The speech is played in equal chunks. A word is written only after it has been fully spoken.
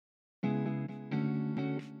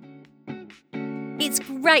It's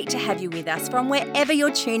great to have you with us from wherever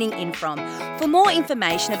you're tuning in from. For more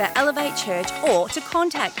information about Elevate Church or to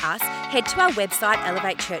contact us, head to our website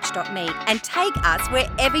elevatechurch.me and take us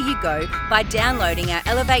wherever you go by downloading our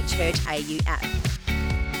Elevate Church AU app.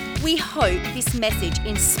 We hope this message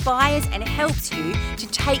inspires and helps you to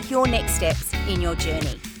take your next steps in your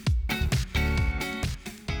journey.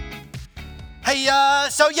 Hey,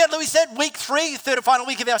 Louis said week 3, third and final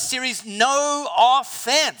week of our series, No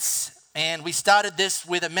Offense. And we started this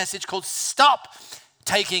with a message called Stop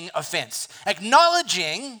Taking Offense,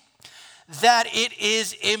 acknowledging that it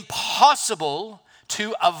is impossible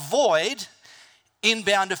to avoid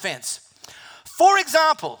inbound offense. For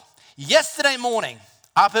example, yesterday morning,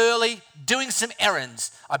 up early, doing some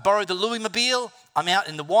errands. I borrowed the Louis Mobile. I'm out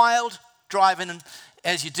in the wild, driving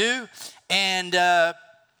as you do, and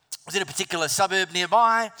was in a particular suburb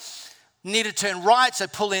nearby. Need to turn right, so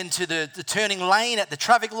pull into the turning lane at the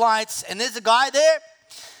traffic lights, and there's a guy there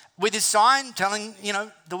with his sign telling,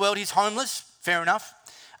 the world he's homeless. Fair enough.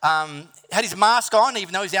 Had his mask on,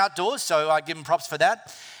 even though he's outdoors, so I give him props for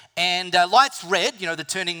that. And light's red, the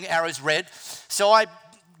turning arrow's red. So I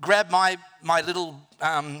grabbed my little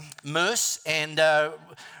Merce and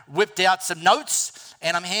whipped out some notes,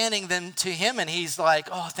 and I'm handing them to him, and he's like,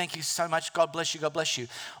 oh, thank you so much, God bless you, God bless you.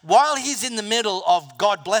 While he's in the middle of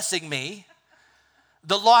God blessing me,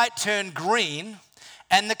 the light turned green,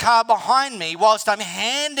 and the car behind me, whilst I'm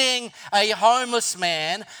handing a homeless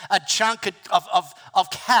man a chunk of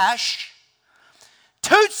cash,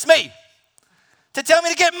 toots me to tell me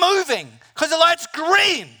to get moving because the light's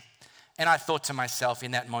green. And I thought to myself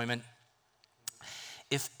in that moment,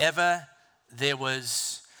 if ever there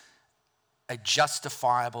was a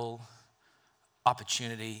justifiable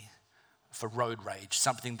opportunity for road rage,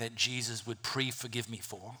 something that Jesus would forgive me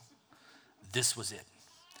for, this was it.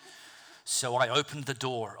 So I opened the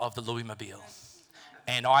door of the Louis Mobile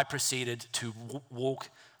and I proceeded to walk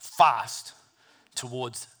fast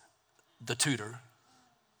towards the tutor.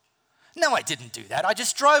 No, I didn't do that. I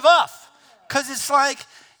just drove off because it's like,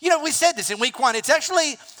 we said this in week 1. It's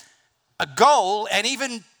actually a goal and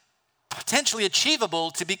even potentially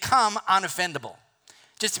achievable to become unoffendable.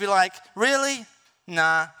 Just to be like, really?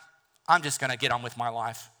 Nah, I'm just going to get on with my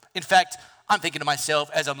life. In fact, I'm thinking to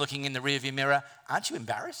myself as I'm looking in the rearview mirror, aren't you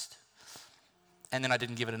embarrassed? And then I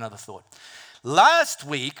didn't give it another thought. Last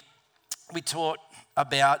week, we taught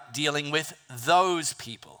about dealing with those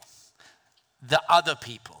people, the other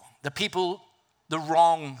people, the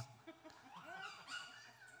wrong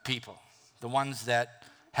people, the ones that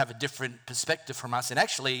have a different perspective from us, and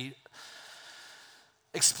actually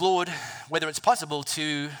explored whether it's possible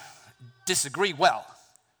to disagree well.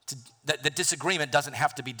 That the disagreement doesn't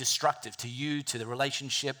have to be destructive to you, to the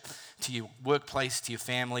relationship, to your workplace, to your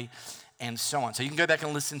family, and so on. So you can go back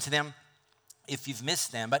and listen to them if you've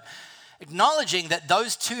missed them. But acknowledging that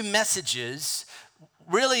those two messages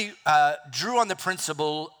really drew on the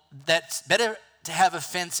principle that it's better to have a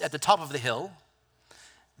fence at the top of the hill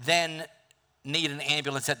than need an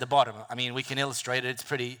ambulance at the bottom. I mean, we can illustrate it.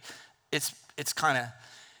 It's kind of,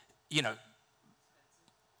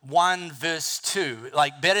 1 verse 2,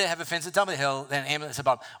 like better to have a fence at the top of the hill than an ambulance at the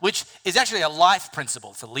bottom, which is actually a life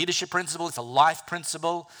principle. It's a leadership principle. It's a life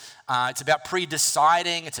principle. It's about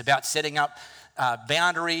pre-deciding. It's about setting up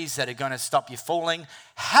boundaries that are going to stop you falling.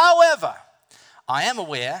 However, I am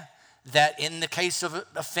aware that in the case of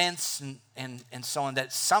offense and so on,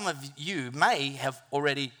 that some of you may have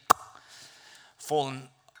already fallen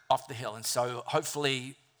off the hill. And so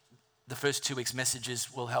hopefully the first 2 weeks'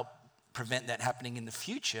 messages will help prevent that happening in the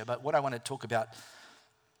future. But what I want to talk about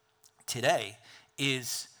today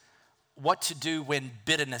is what to do when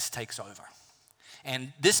bitterness takes over.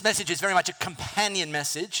 And this message is very much a companion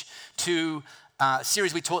message to a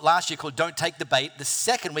series we taught last year called Don't Take the Bait, the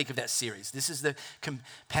second week of that series. This is the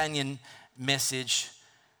companion message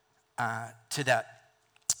to that.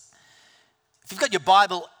 If you've got your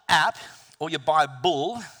Bible app or your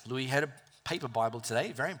Bible, Louis had a paper Bible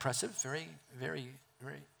today, very impressive, very, very,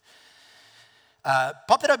 very.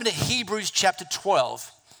 Pop that open to Hebrews chapter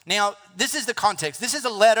 12. Now, this is the context. This is a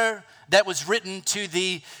letter that was written to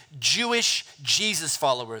the Jewish Jesus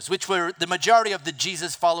followers, which were the majority of the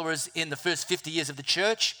Jesus followers in the first 50 years of the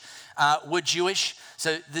church were Jewish.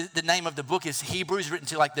 So the name of the book is Hebrews, written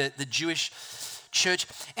to like the Jewish church.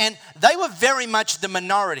 And they were very much the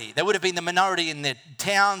minority. They would have been the minority in their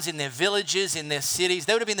towns, in their villages, in their cities.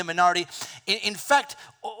 They would have been the minority. In fact,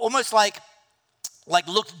 almost like like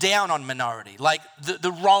looked down on minority, like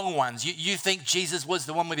the wrong ones. You think Jesus was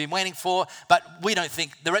the one we've been waiting for, but we don't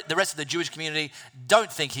think, the rest of the Jewish community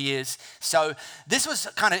don't think he is. So this was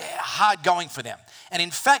kind of hard going for them. And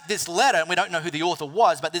in fact, this letter, and we don't know who the author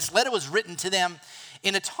was, but this letter was written to them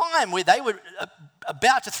in a time where they were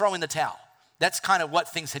about to throw in the towel. That's kind of what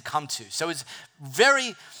things had come to. So it's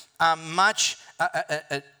very much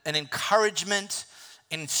an encouragement,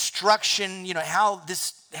 instruction, how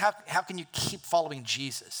can you keep following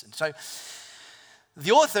Jesus? And so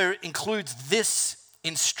the author includes this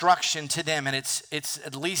instruction to them, and it's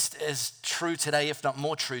at least as true today, if not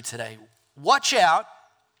more true today. Watch out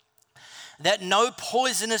that no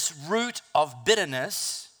poisonous root of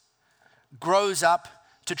bitterness grows up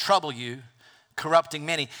to trouble you, corrupting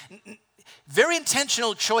many. Very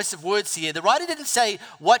intentional choice of words here. The writer didn't say,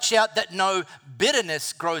 watch out that no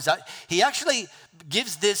bitterness grows up. He actually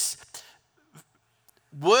gives this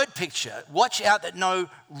word picture. Watch out that no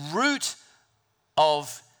root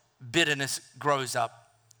of bitterness grows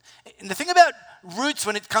up. And the thing about roots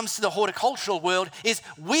when it comes to the horticultural world is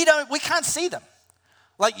we can't see them.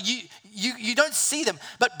 Like you don't see them.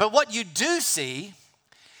 But what you do see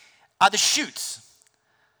are the shoots.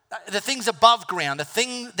 The things above ground, the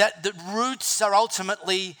thing that the roots are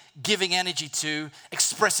ultimately giving energy to,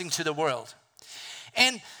 expressing to the world.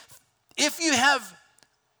 And if you have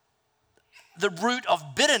the root of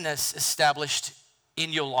bitterness established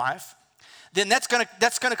in your life, then that's going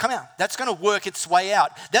to come out. That's going to work its way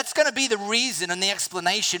out. That's going to be the reason and the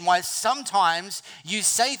explanation why sometimes you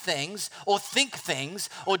say things or think things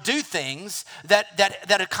or do things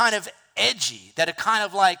that are kind of edgy, that are kind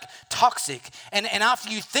of like toxic, and after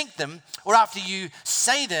you think them or after you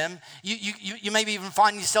say them, you maybe even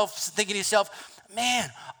find yourself thinking to yourself,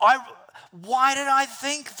 man, why did I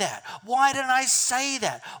think that? Why did I say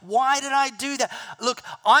that? Why did I do that? Look,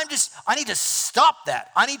 I need to stop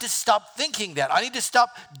that. I need to stop thinking that. I need to stop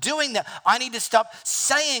doing that. I need to stop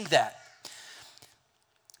saying that.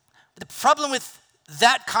 The problem with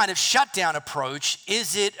that kind of shutdown approach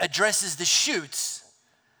is it addresses the shoots,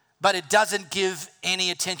 but it doesn't give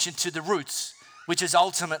any attention to the roots, which is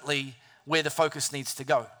ultimately where the focus needs to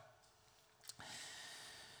go.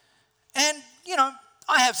 And,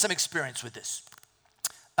 I have some experience with this.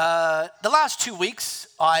 The last 2 weeks,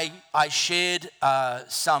 I shared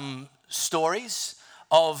some stories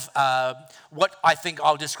of what I think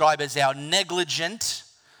I'll describe as our negligent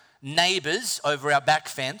neighbors over our back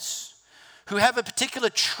fence who have a particular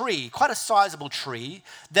tree, quite a sizable tree,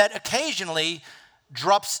 that occasionally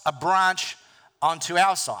drops a branch onto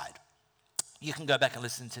our side. You can go back and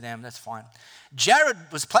listen to them, that's fine. Jared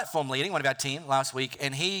was platform leading, one of our team, last week,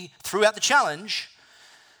 and he threw out the challenge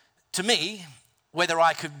to me whether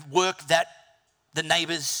I could work the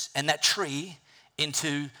neighbors and that tree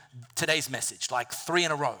into today's message, like 3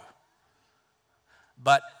 in a row.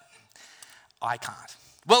 But I can't.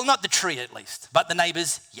 Well, not the tree at least, but the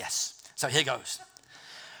neighbors, yes. So here goes.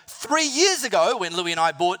 3 years ago, when Louie and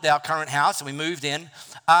I bought our current house and we moved in,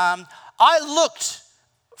 I looked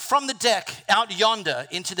from the deck out yonder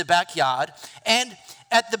into the backyard, and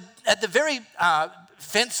at the very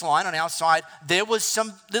fence line on our side, there was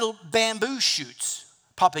some little bamboo shoots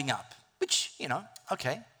popping up, which,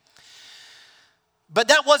 okay. But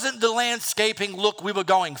that wasn't the landscaping look we were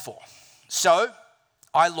going for. So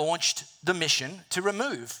I launched the mission to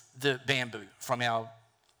remove the bamboo from our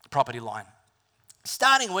property line,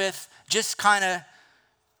 starting with just kind of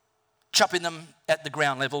chopping them at the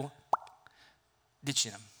ground level,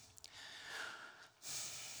 ditching them.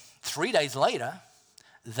 3 days later,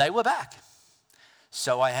 they were back.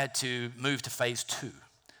 So I had to move to phase 2.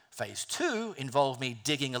 Phase 2 involved me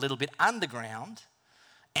digging a little bit underground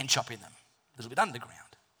and chopping them. A little bit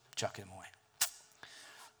underground, chucking them away.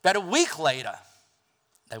 About a week later,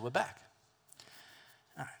 they were back.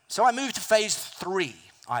 All right. So I moved to phase 3.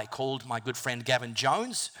 I called my good friend Gavin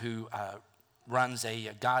Jones, who runs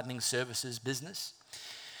a gardening services business.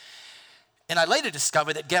 And I later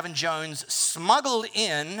discovered that Gavin Jones smuggled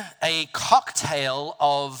in a cocktail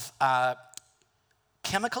of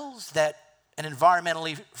chemicals that an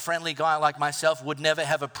environmentally friendly guy like myself would never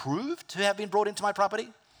have approved to have been brought into my property.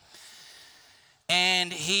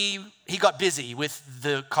 And he got busy with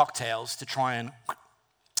the cocktails to try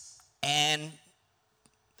and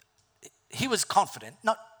he was confident,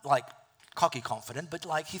 not like cocky confident, but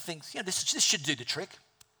like he thinks, this should do the trick.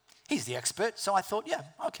 He's the expert. So I thought, yeah,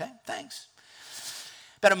 okay, thanks.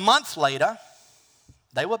 About a month later,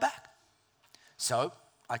 they were back. So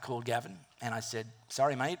I called Gavin and I said,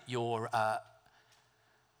 sorry, mate, your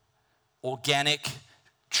organic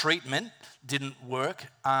treatment didn't work.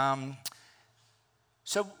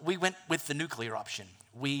 So we went with the nuclear option.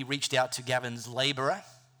 We reached out to Gavin's labourer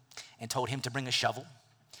and told him to bring a shovel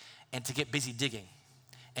and to get busy digging.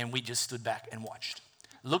 And we just stood back and watched.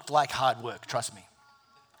 Looked like hard work, trust me.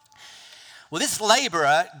 Well, this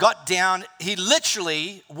labourer got down, he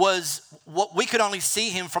literally was, what we could only see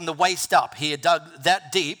him from the waist up. He had dug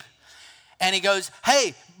that deep. And he goes,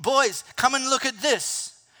 "Hey, boys, come and look at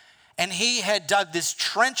this." And he had dug this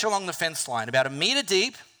trench along the fence line, about 1 meter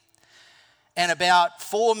deep and about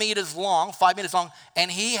 4 meters long, 5 meters long.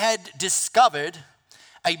 And he had discovered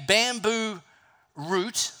a bamboo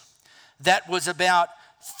root that was about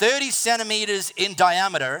 30 centimeters in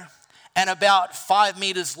diameter and about 5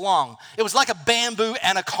 meters long. It was like a bamboo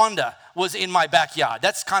anaconda was in my backyard.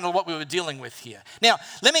 That's kind of what we were dealing with here. Now,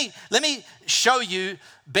 let me show you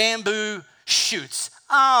bamboo shoots.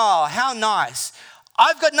 Oh, how nice.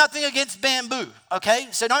 I've got nothing against bamboo, okay?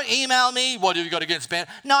 So don't email me, what have you got against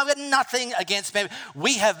bamboo? No, I've got nothing against bamboo.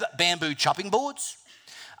 We have bamboo chopping boards.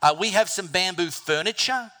 We have some bamboo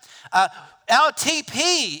furniture. Our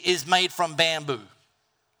TP is made from bamboo.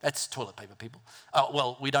 That's toilet paper, people.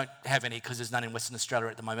 Well, we don't have any because there's none in Western Australia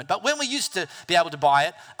at the moment. But when we used to be able to buy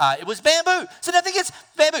it, it was bamboo. So nothing against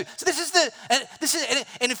bamboo. So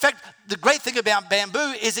and in fact, the great thing about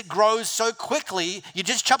bamboo is it grows so quickly. You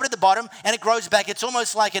just chop it at the bottom and it grows back. It's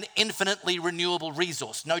almost like an infinitely renewable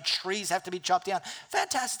resource. No trees have to be chopped down.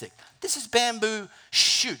 Fantastic. This is bamboo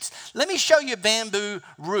shoots. Let me show you bamboo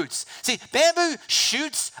roots. See, bamboo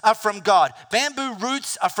shoots are from God. Bamboo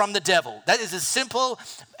roots are from the devil. That is as simple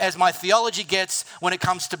as my theology gets when it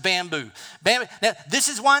comes to bamboo. Now, this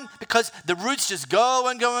is one because the roots just go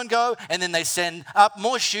and go and go, and then they send up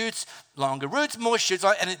more shoots, longer roots, more shoots,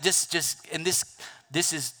 and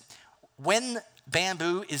this is when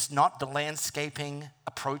bamboo is not the landscaping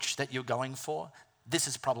approach that you're going for. This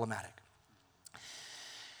is problematic.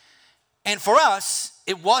 And for us,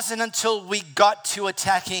 it wasn't until we got to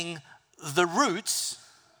attacking the roots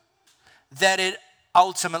that it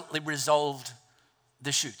ultimately resolved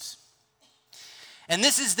the shoots. And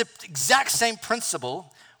this is the exact same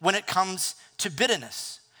principle when it comes to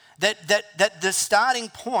bitterness. That the starting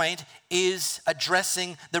point is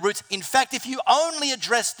addressing the roots. In fact, if you only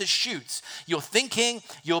address the shoots, your thinking,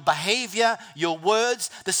 your behavior, your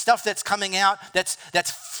words, the stuff that's coming out, that's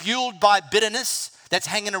fueled by bitterness, that's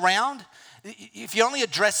hanging around, if you're only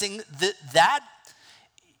addressing that,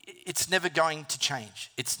 it's never going to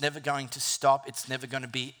change. It's never going to stop. It's never going to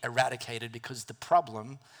be eradicated because the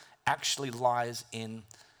problem actually lies in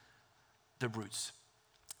the roots.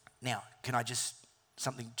 Now, can I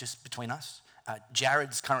something just between us?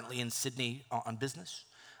 Jared's currently in Sydney on business,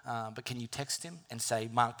 but can you text him and say,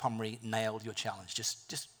 "Mark Pomeroy nailed your challenge"? Just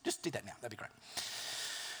do that now. That'd be great.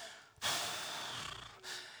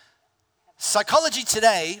 Psychology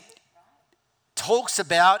Today talks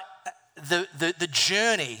about the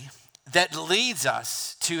journey that leads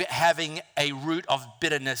us to having a root of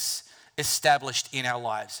bitterness established in our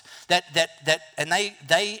lives. And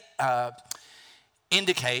they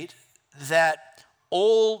indicate that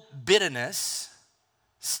all bitterness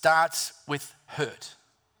starts with hurt.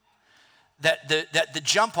 That the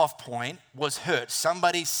jump-off point was hurt.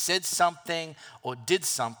 Somebody said something or did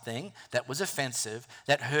something that was offensive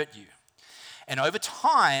that hurt you. And over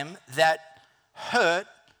time, that hurt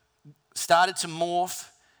started to morph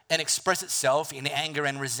and express itself in anger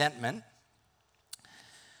and resentment.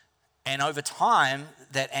 And over time,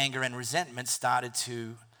 that anger and resentment started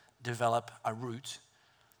to develop a root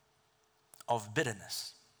of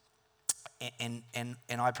bitterness. And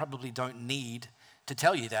I probably don't need to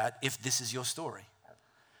tell you that if this is your story.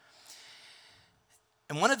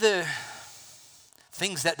 And one of the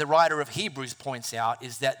things that the writer of Hebrews points out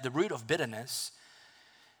is that the root of bitterness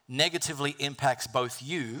negatively impacts both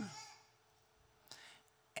you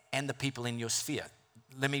and the people in your sphere.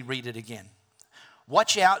 Let me read it again.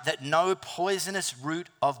 "Watch out that no poisonous root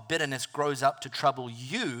of bitterness grows up to trouble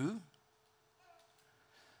you,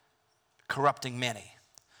 corrupting many."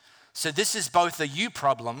 So this is both a you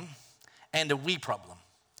problem and a we problem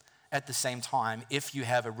at the same time if you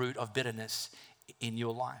have a root of bitterness in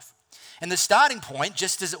your life. And the starting point,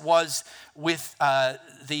 just as it was with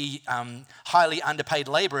the highly underpaid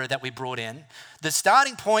laborer that we brought in, the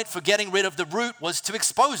starting point for getting rid of the root was to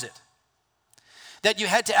expose it. That you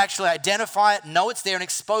had to actually identify it, know it's there, and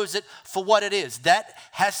expose it for what it is. That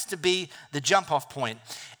has to be the jump-off point.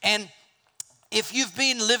 And if you've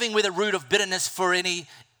been living with a root of bitterness for any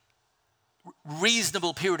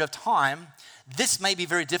reasonable period of time, this may be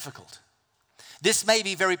very difficult. This may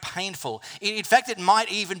be very painful. In fact, it might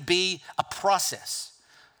even be a process.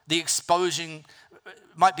 The exposing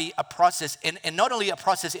might be a process, and not only a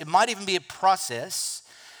process, it might even be a process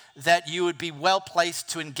that you would be well placed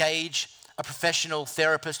to engage a professional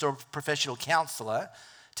therapist or a professional counselor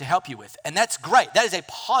to help you with. And that's great. That is a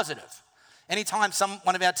positive. Anytime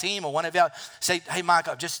one of our team or one of our say, hey, Mark,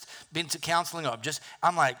 I've just been to counseling, or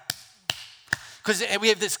I'm like, because we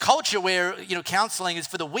have this culture where, counseling is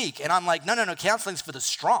for the weak. And I'm like, no, counseling's for the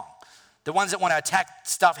strong. The ones that want to attack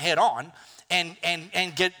stuff head on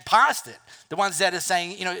and get past it. The ones that are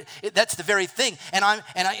saying, that's the very thing. In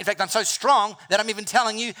fact, I'm so strong that I'm even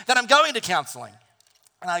telling you that I'm going to counseling.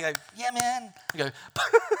 And I go, yeah, man. I go,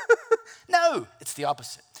 no, it's the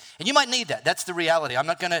opposite. And you might need that. That's the reality. I'm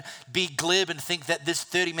not going to be glib and think that this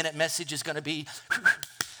 30-minute message is going to be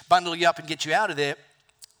bundle you up and get you out of there.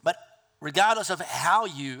 But regardless of how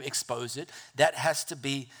you expose it, that has to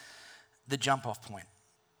be the jump-off point.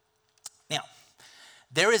 Now,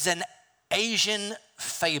 there is an Asian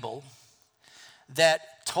fable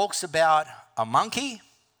that talks about a monkey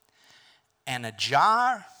and a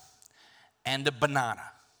jar and a banana.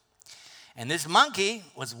 And this monkey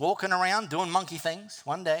was walking around doing monkey things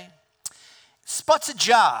one day, spots a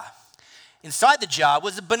jar. Inside the jar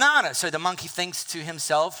was a banana. So the monkey thinks to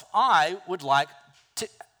himself, I would like to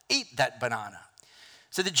eat that banana.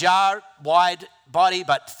 So the jar, wide body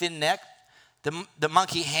but thin neck, the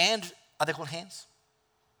monkey hand, are they called hands?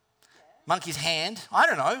 Monkey's hand, I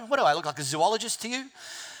don't know, what do I look like, a zoologist to you?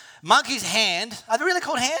 Monkey's hand, are they really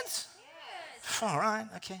called hands? Yes. All right,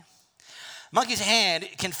 okay. Monkey's hand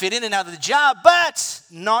can fit in and out of the jar, but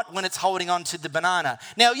not when it's holding on to the banana.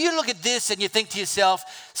 Now, you look at this and you think to yourself,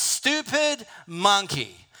 stupid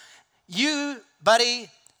monkey. You, buddy,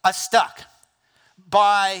 are stuck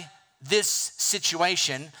by this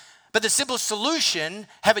situation. But the simple solution,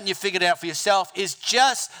 haven't you figured out for yourself, is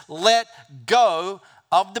just let go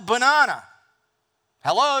of the banana.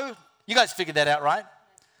 Hello? You guys figured that out, right?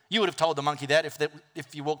 You would have told the monkey that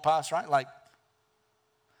if you walked past, right?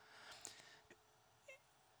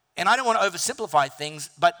 And I don't want to oversimplify things,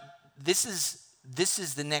 but this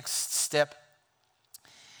is the next step.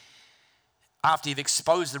 After you've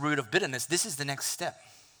exposed the root of bitterness, this is the next step.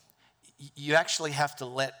 You actually have to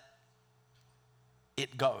let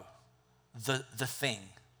it go. The thing,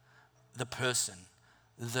 the person,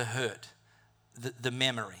 the hurt, the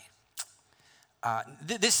memory.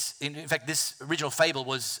 This original fable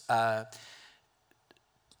was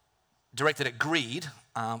directed at greed,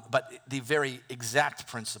 but the very exact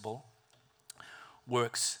principle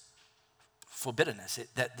works for bitterness.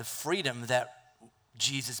 That the freedom that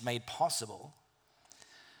Jesus made possible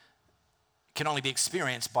can only be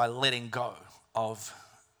experienced by letting go of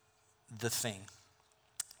the thing.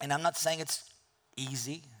 And I'm not saying it's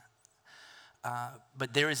easy,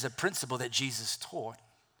 but there is a principle that Jesus taught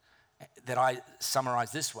that I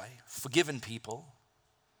summarize this way: forgiven people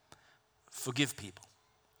forgive people.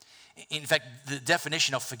 In fact, the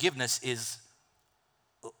definition of forgiveness is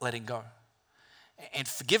letting go. And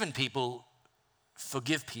forgiven people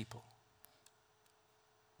forgive people.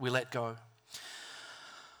 We let go.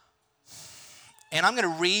 And I'm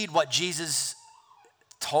going to read what Jesus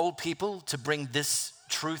told people to bring this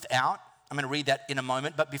truth out. I'm going to read that in a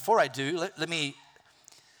moment. But before I do, let me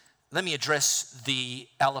address the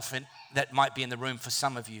elephant that might be in the room for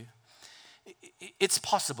some of you. It's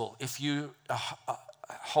possible, if you are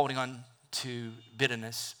holding on to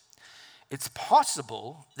bitterness, it's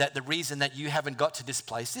possible that the reason that you haven't got to this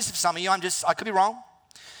place, this is for some of you, I could be wrong,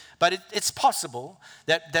 but it's possible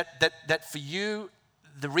that for you,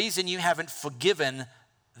 the reason you haven't forgiven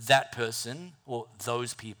that person or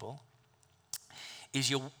those people is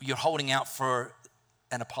you're holding out for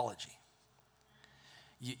an apology.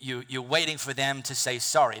 You're waiting for them to say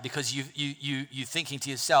sorry because you're thinking to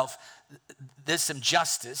yourself, there's some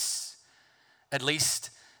justice, at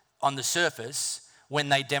least on the surface, when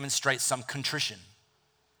they demonstrate some contrition.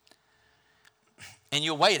 And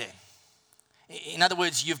you're waiting. In other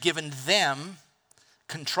words, you've given them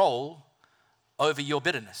control over your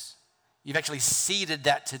bitterness. You've actually ceded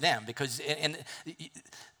that to them because, and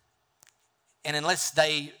unless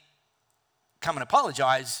they come and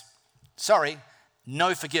apologize, sorry,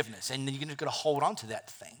 no forgiveness. And you're just got to hold on to that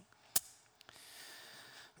thing.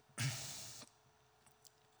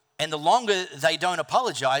 And the longer they don't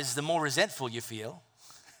apologize, the more resentful you feel.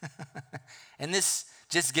 And this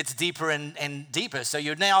just gets deeper and deeper. So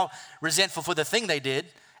you're now resentful for the thing they did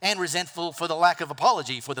and resentful for the lack of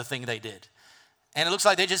apology for the thing they did. And it looks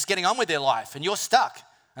like they're just getting on with their life and you're stuck.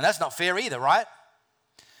 And that's not fair either, right?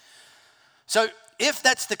 So if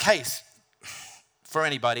that's the case for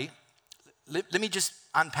anybody, let me just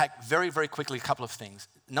unpack very, very quickly a couple of things.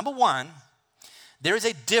 Number one, there is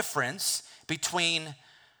a difference between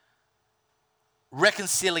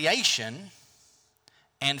reconciliation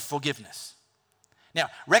and forgiveness. Now,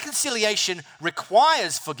 reconciliation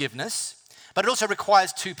requires forgiveness, but it also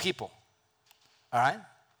requires two people, all right?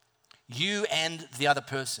 You and the other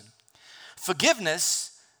person.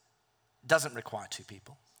 Forgiveness doesn't require two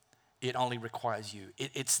people. It only requires you.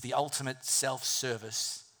 It's the ultimate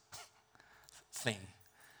self-service thing.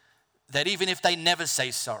 That even if they never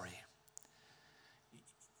say sorry,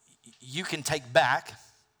 you can take back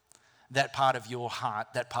that part of your heart,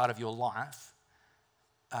 that part of your life,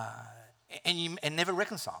 and never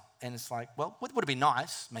reconcile. And it's like, well, would it be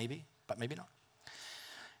nice? Maybe, but maybe not.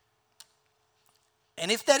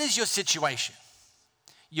 And if that is your situation,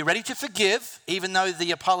 you're ready to forgive, even though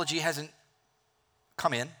the apology hasn't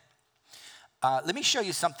come in. Let me show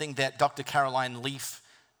you something that Dr. Caroline Leaf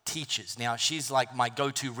teaches. Now, she's like my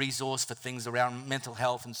go-to resource for things around mental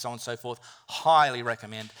health and so on and so forth. Highly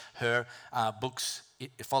recommend her books.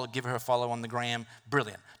 Give her a follow on the gram.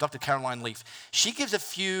 Brilliant. Dr. Caroline Leaf. She gives a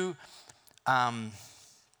few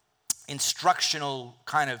instructional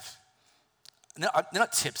kind of, they're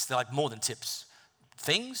not tips, they're like more than tips.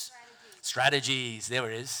 Things? Strategies. There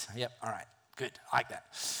it is. Yep, all right, good, I like that.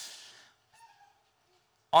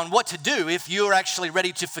 On what to do if you're actually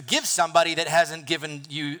ready to forgive somebody that hasn't given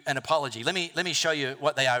you an apology. Let me show you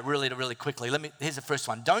what they are really quickly. Here's the first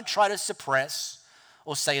one. Don't try to suppress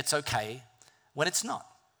or say it's okay when it's not.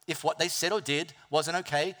 If what they said or did wasn't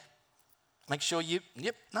okay, make sure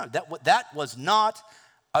that was not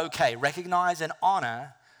okay. Recognize and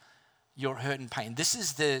honor your hurt and pain. This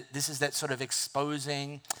is that sort of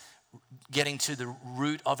exposing, getting to the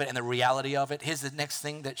root of it and the reality of it. Here's the next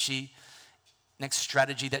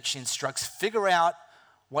strategy that she instructs. Figure out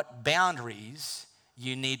what boundaries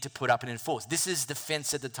you need to put up and enforce. This is the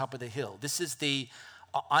fence at the top of the hill. This is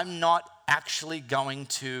I'm not actually going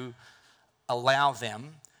to allow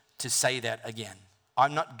them to say that again.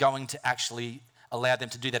 I'm not going to actually allow them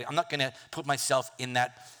to do that. I'm not going to put myself in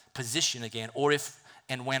that position again. Or if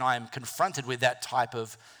and when I'm confronted with that type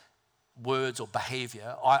of words or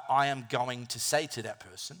behavior, I am going to say to that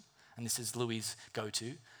person, and this is Louis'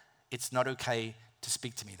 go-to, it's not okay to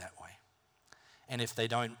speak to me that way. And if they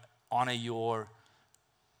don't honor your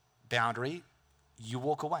boundary, you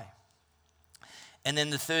walk away. And then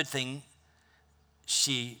the third thing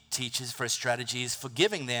she teaches for a strategy is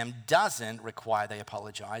forgiving them doesn't require they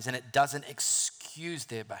apologize, and it doesn't excuse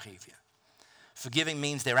their behavior. Forgiving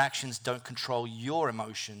means their actions don't control your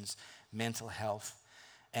emotions, mental health,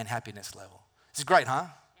 and happiness level. This is great, huh?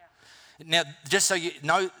 Now, just so you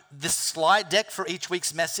know, this slide deck for each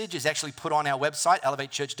week's message is actually put on our website,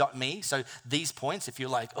 elevatechurch.me. So these points, if you're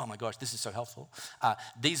like, oh my gosh, this is so helpful,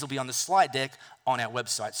 these will be on the slide deck on our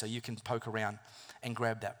website, so you can poke around and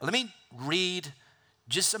grab that. Let me read, I'm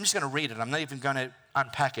just going to read it. I'm not even going to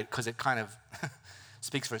unpack it because it kind of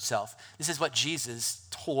speaks for itself. This is what Jesus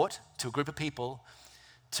taught to a group of people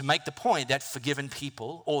to make the point that forgiven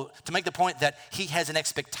people, or to make the point that he has an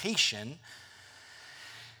expectation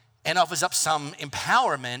and offers up some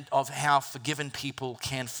empowerment of how forgiven people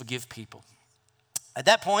can forgive people. At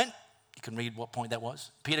that point, you can read what point that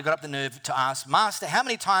was. Peter got up the nerve to ask, Master, how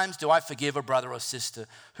many times do I forgive a brother or sister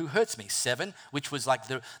who hurts me? 7, which was like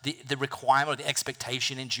the requirement or the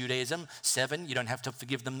expectation in Judaism. 7, you don't have to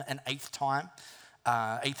forgive them an 8th time.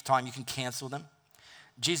 8th time you can cancel them.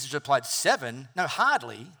 Jesus replied, 7? No,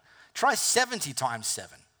 hardly. Try 70 times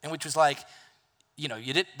 7. And which was like,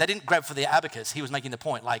 they didn't grab for the abacus. He was making the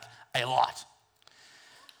point, like, a lot.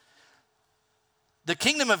 The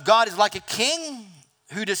kingdom of God is like a king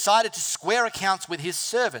who decided to square accounts with his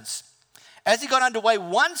servants. As he got underway,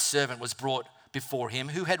 one servant was brought before him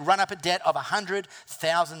who had run up a debt of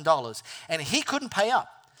 $100,000, and he couldn't pay up.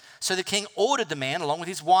 So the king ordered the man, along with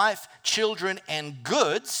his wife, children, and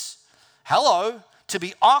goods, to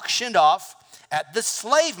be auctioned off at the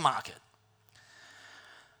slave market.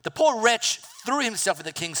 The poor wretch threw himself at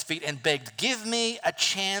the king's feet and begged, give me a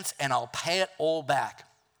chance and I'll pay it all back.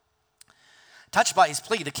 Touched by his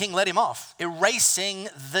plea, the king let him off, erasing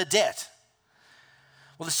the debt.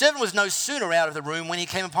 Well, the servant was no sooner out of the room when he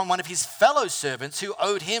came upon one of his fellow servants who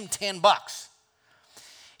owed him $10.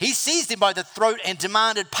 He seized him by the throat and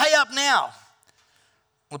demanded, pay up now.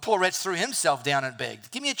 The poor wretch threw himself down and begged,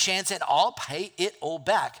 give me a chance and I'll pay it all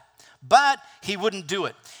back. But he wouldn't do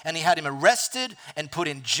it, and he had him arrested and put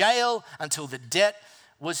in jail until the debt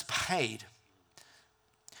was paid.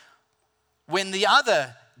 When the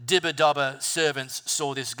other dibber-dobber servants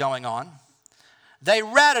saw this going on, they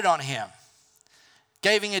ratted on him,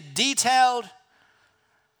 giving a detailed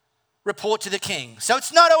report to the king. So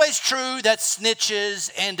it's not always true that snitches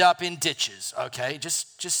end up in ditches, okay?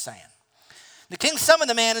 Just saying. The king summoned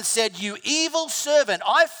the man and said, "You evil servant,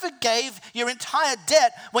 I forgave your entire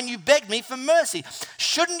debt when you begged me for mercy.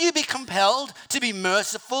 Shouldn't you be compelled to be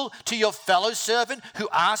merciful to your fellow servant who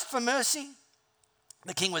asked for mercy?"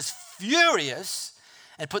 The king was furious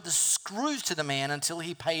and put the screws to the man until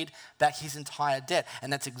he paid back his entire debt.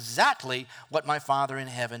 And that's exactly what my Father in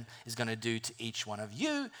heaven is going to do to each one of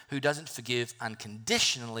you who doesn't forgive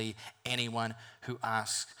unconditionally anyone who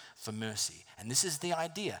asks for mercy. And this is the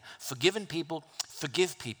idea. Forgiven people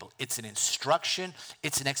forgive people. It's an instruction,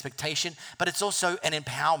 it's an expectation, but it's also an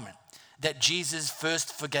empowerment that Jesus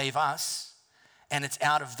first forgave us, and it's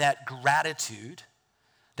out of that gratitude,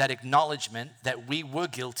 that acknowledgement that we were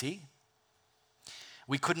guilty,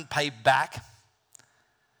 we couldn't pay back,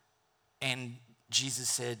 and Jesus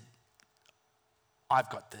said, "I've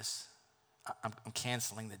got this. I'm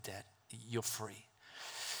canceling the debt. You're free."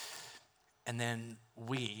 And then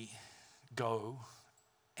we go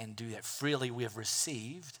and do that. Freely we have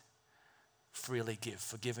received, freely give.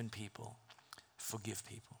 Forgiven people, forgive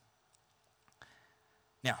people.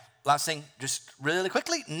 Now, last thing, just really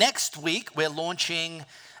quickly. Next week, we're launching,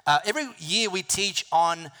 every year we teach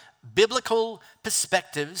on biblical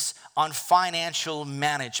perspectives on financial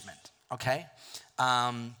management, okay?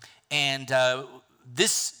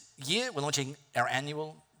 This year, we're launching our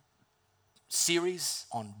annual series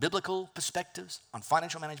on biblical perspectives on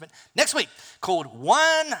financial management next week, called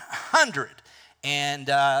 100. And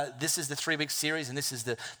this is the 3-week series, and this is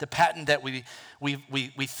the pattern that we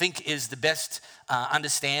think is the best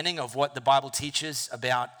understanding of what the Bible teaches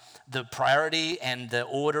about the priority and the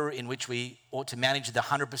order in which we ought to manage the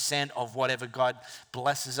 100% of whatever God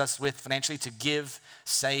blesses us with financially, to give,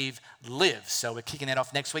 save, live. So we're kicking that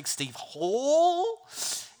off next week. Steve Hall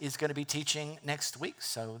is going to be teaching next week,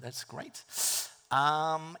 so that's great.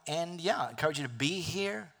 I encourage you to be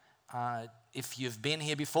here. If you've been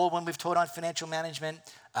here before when we've taught on financial management,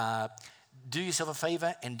 do yourself a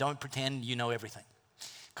favor and don't pretend you know everything,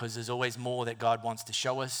 because there's always more that God wants to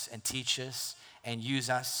show us and teach us and use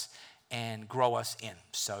us and grow us in.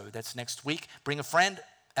 So that's next week. Bring a friend.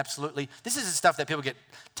 Absolutely. This is the stuff that people get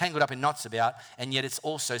tangled up in knots about, and yet it's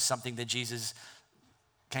also something that Jesus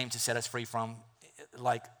came to set us free from,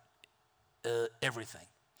 like everything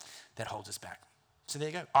that holds us back. So there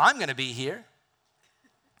you go. I'm going to be here.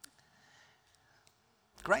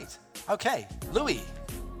 Great. Okay, Louis.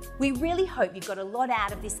 We really hope you got a lot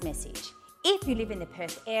out of this message. If you live in the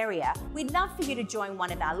Perth area, we'd love for you to join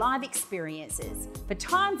one of our live experiences. For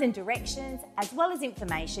times and directions, as well as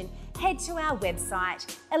information, head to our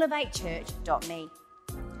website, elevatechurch.me.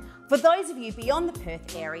 For those of you beyond the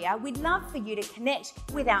Perth area, we'd love for you to connect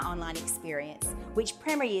with our online experience, which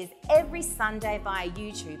premieres every Sunday via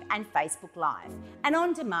YouTube and Facebook Live, and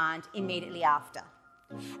on demand immediately after.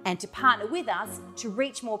 And to partner with us to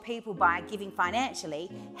reach more people by giving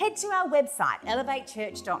financially, head to our website,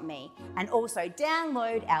 elevatechurch.me, and also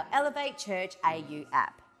download our Elevate Church AU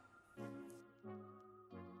app.